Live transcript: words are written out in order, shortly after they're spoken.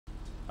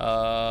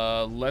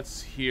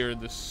Let's hear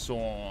the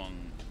song.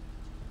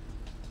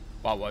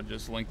 Wawa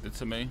just linked it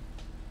to me.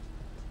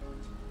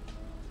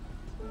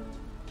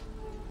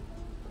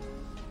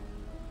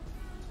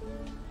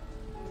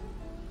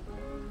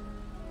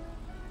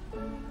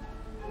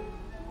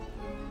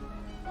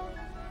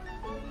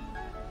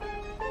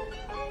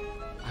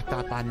 I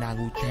thought by now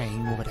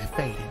WuChang would have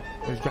faded.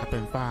 Was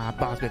dropping 5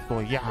 bars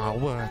before y'all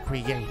were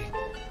created.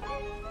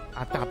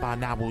 I thought by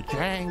now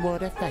WuChang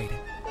would have faded.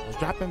 Was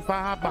dropping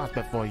 5 bars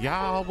before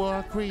y'all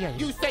were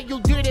created. You say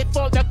you did it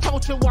for the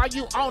culture while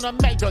you on a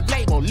major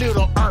label.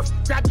 Little Earth,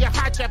 grab your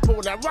hot shot, pull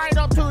it right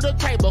up to the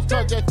table,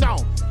 cause it's on.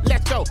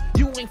 Let's go,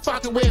 you ain't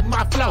fucking with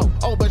my flow.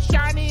 Oh, but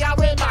shiny, I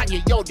remind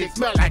you, yo, this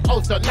smell like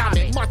old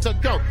salami. Months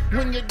ago,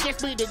 when you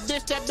diss me to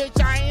diss that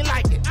bitch, I ain't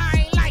like it.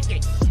 I ain't like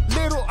it.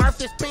 Little Earth,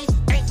 this piece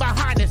ain't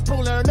behind us.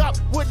 Pulling up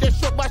with the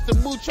shit, but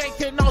some WuChang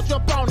can all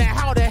jump on it.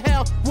 How the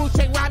hell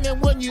WuChang rhyming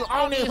when you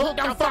own it? Hooked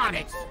on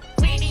phonics.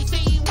 Vinny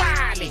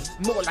Wiley,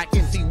 more like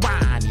MC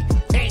Whiny.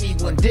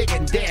 Anyone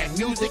digging their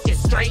music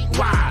is straight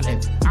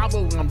wildin'. I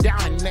will them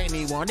down and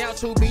anyone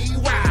else who be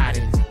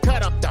riding.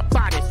 Cut up the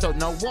body so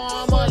no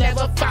one will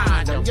ever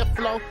find them. Your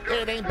flow,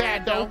 it ain't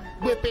bad though.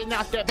 Whipping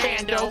out the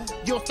bando.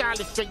 Your style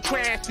is straight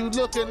trash. You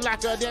looking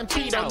like a damn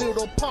Cheeto.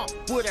 Little pump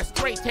with a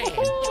straight tan.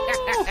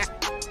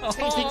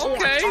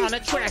 Okay. On a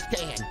trash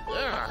can.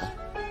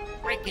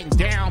 Breaking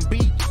down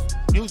beats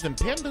using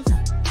pimpers.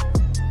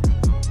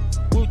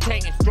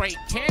 WuChang is straight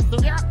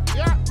cancel. Yeah.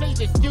 Please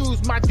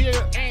excuse my dear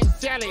Aunt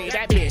Sally.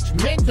 That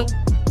bitch mental.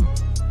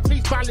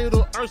 Please buy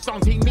Little Earth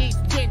songs, he needs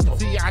gentle.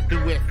 See, I do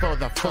it for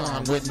the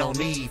fun with no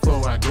need for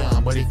a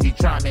gun. But if you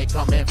try me,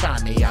 come and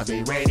find me. I'll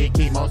be ready,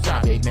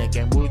 Kimosabe.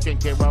 Making WuChang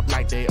tear up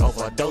like they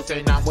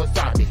overdosing on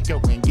wasabi. Go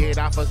and get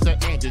Officer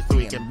Andrews so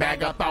he can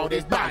bag up all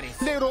his bodies.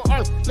 Little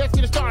Earth, let's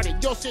get it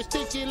started. Your shit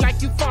stinky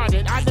like you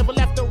farted. I never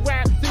left the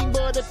rap scene,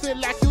 but it feel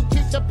like you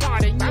kicked the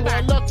party. You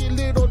a lucky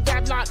little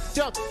dab locked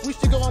up. We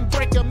should go and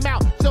break him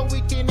out so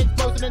we can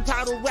expose an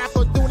entitled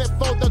rapper doing it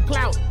for the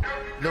clout.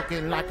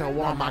 Looking like a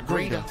Walmart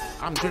greeter.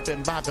 I'm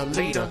dripping by the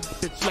leader.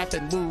 Bitch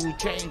slapping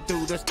WuChang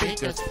through the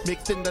speakers.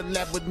 Mixing the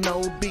lab with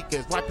no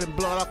beakers. Wiping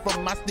blood off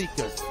from my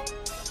sneakers.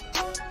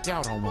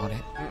 Y'all don't want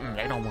it.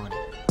 They don't want it.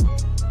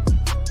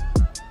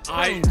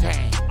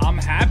 I'm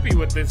happy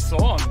with this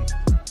song.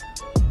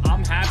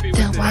 I'm happy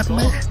with this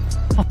song.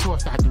 Of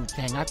course I do,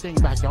 Chang. I think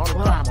about you all the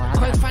time.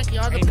 Quite frankly,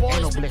 all the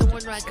boys been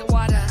doing like a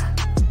water.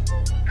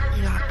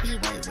 You know,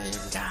 people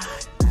with God.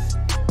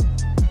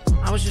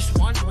 I was just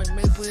wondering,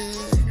 maybe,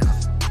 you know,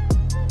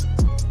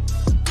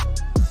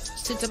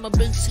 since I'm a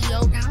big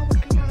CEO now,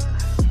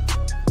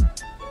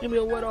 maybe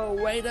a little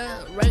waiter,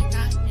 right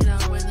now, you know,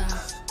 when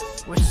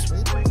we're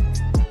sleeping.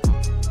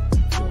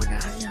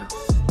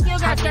 You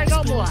got that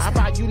no more. How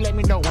about you let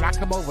me know when I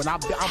come over and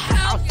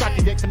I'll suck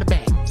your dick from the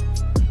bag.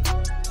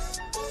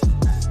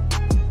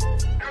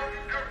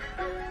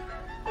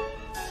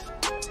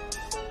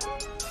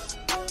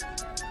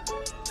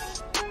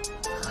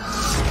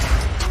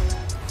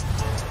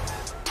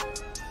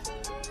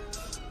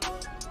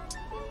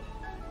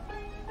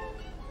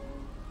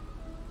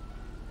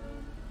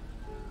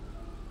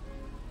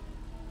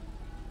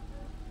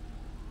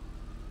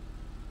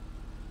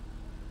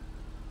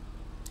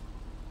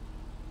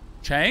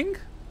 Chang?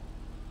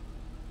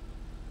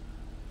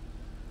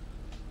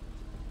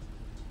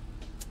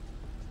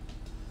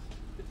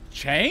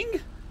 Chang?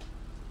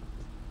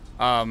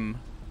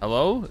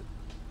 Hello?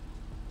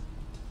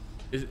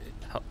 Is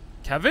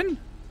Kevin?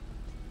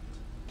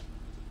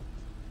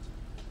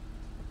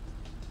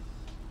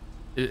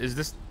 Is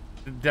this,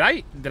 did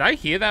I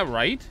hear that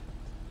right?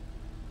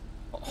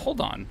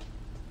 Hold on.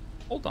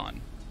 Hold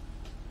on.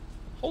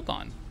 Hold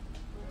on.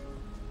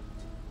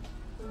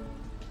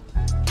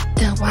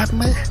 What,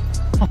 man?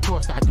 Of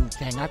course I do,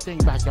 Chang. I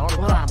think about you all the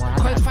time.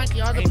 Quite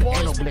frankly, all the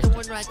boys been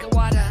doing like a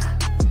water.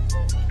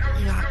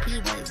 You know,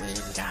 people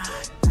with God.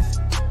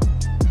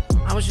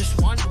 I was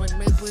just wondering,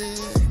 maybe,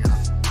 you know,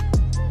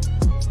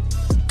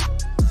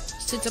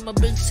 since I'm a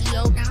big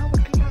CEO now,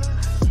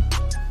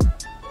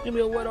 maybe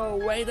a little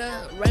waiter,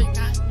 right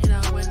now, you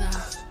know, when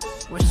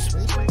we're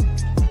sleeping.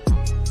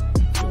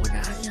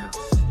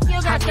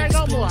 You got that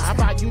no more. How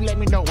about you let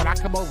me know when I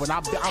come over and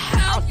I'll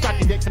suck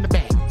your dick from the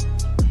bag.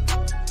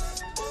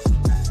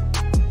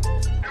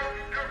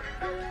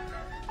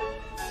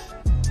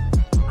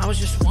 I was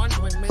just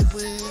wondering,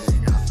 maybe,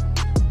 you know.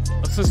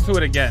 Let's just do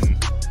it again.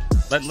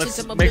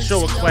 Let's make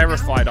sure we're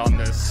clarified on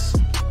this.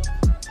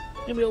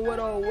 Maybe a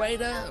little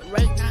waiter,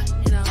 right now,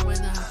 you know, when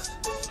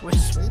we're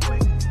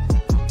sleeping.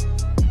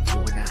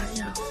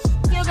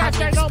 You got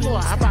that no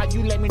more. How about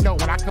you let me know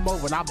when I come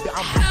over and I'll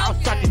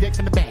suck your dick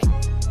from the bag.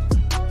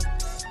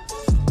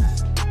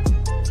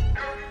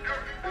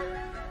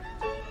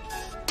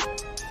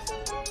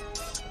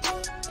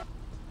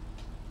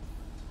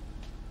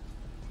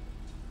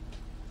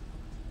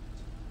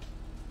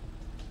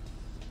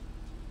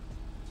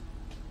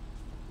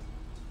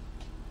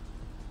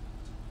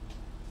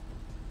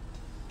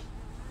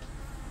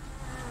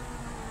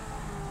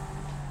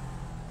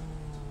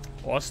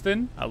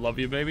 Austin, I love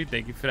you, baby.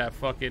 Thank you for that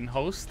fucking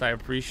host. I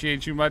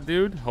appreciate you, my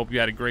dude. Hope you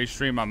had a great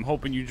stream. I'm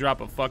hoping you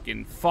drop a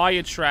fucking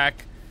fire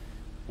track.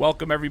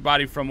 Welcome,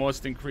 everybody, from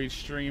Austin Creed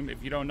stream.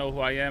 If you don't know who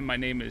I am, my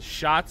name is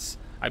Shots.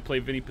 I play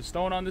Vinny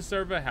Pistone on the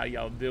server. How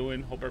y'all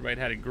doing? Hope everybody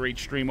had a great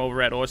stream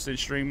over at Austin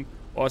stream.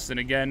 Austin,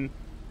 again,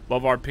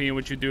 love RPing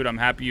with you, dude. I'm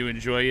happy you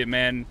enjoy it,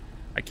 man.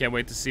 I can't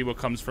wait to see what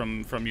comes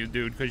from you,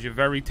 dude, because you're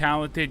very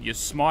talented. You're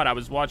smart. I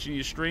was watching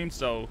your stream,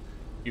 so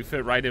you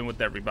fit right in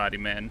with everybody,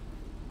 man.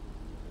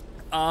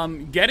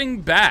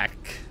 Getting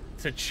back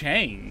to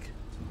Chang.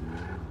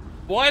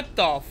 What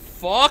the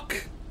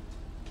fuck?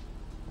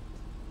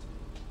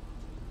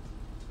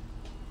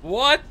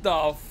 What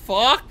the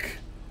fuck?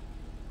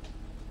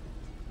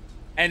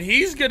 And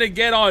he's gonna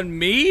get on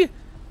me?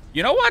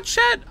 You know what,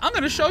 chat? I'm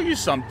gonna show you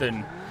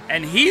something.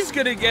 And he's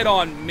gonna get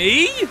on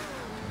me?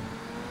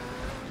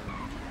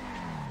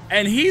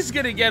 And he's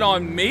gonna get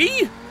on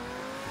me?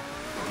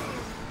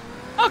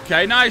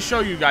 Okay, now I show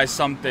you guys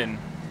something.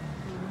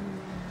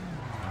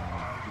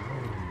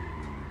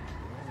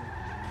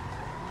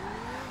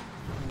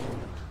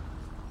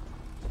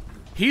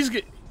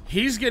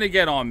 He's gonna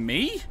get on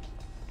me?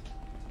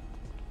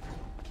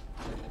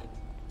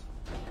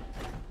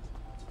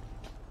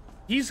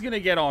 He's gonna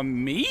get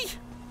on me?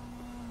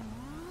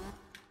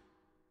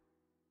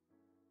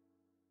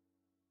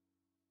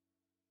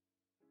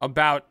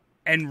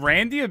 And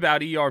Randy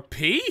about ERP?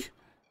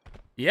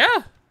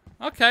 Yeah,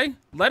 okay.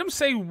 Let him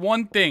say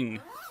one thing.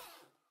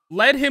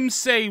 Let him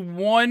say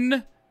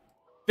one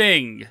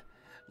thing.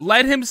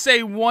 Let him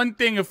say one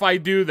thing if I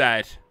do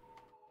that.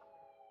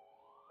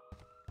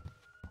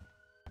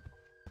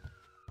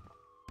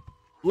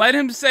 Let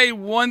him say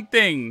one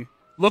thing.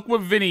 Look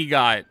what Vinny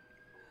got.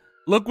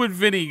 Look what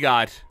Vinny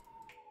got.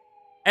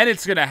 And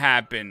it's gonna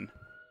happen.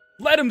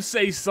 Let him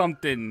say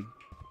something.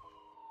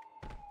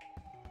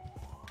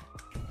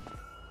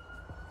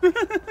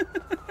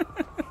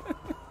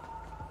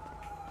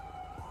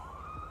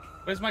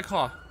 Where's my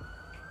car?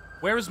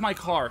 Where is my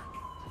car?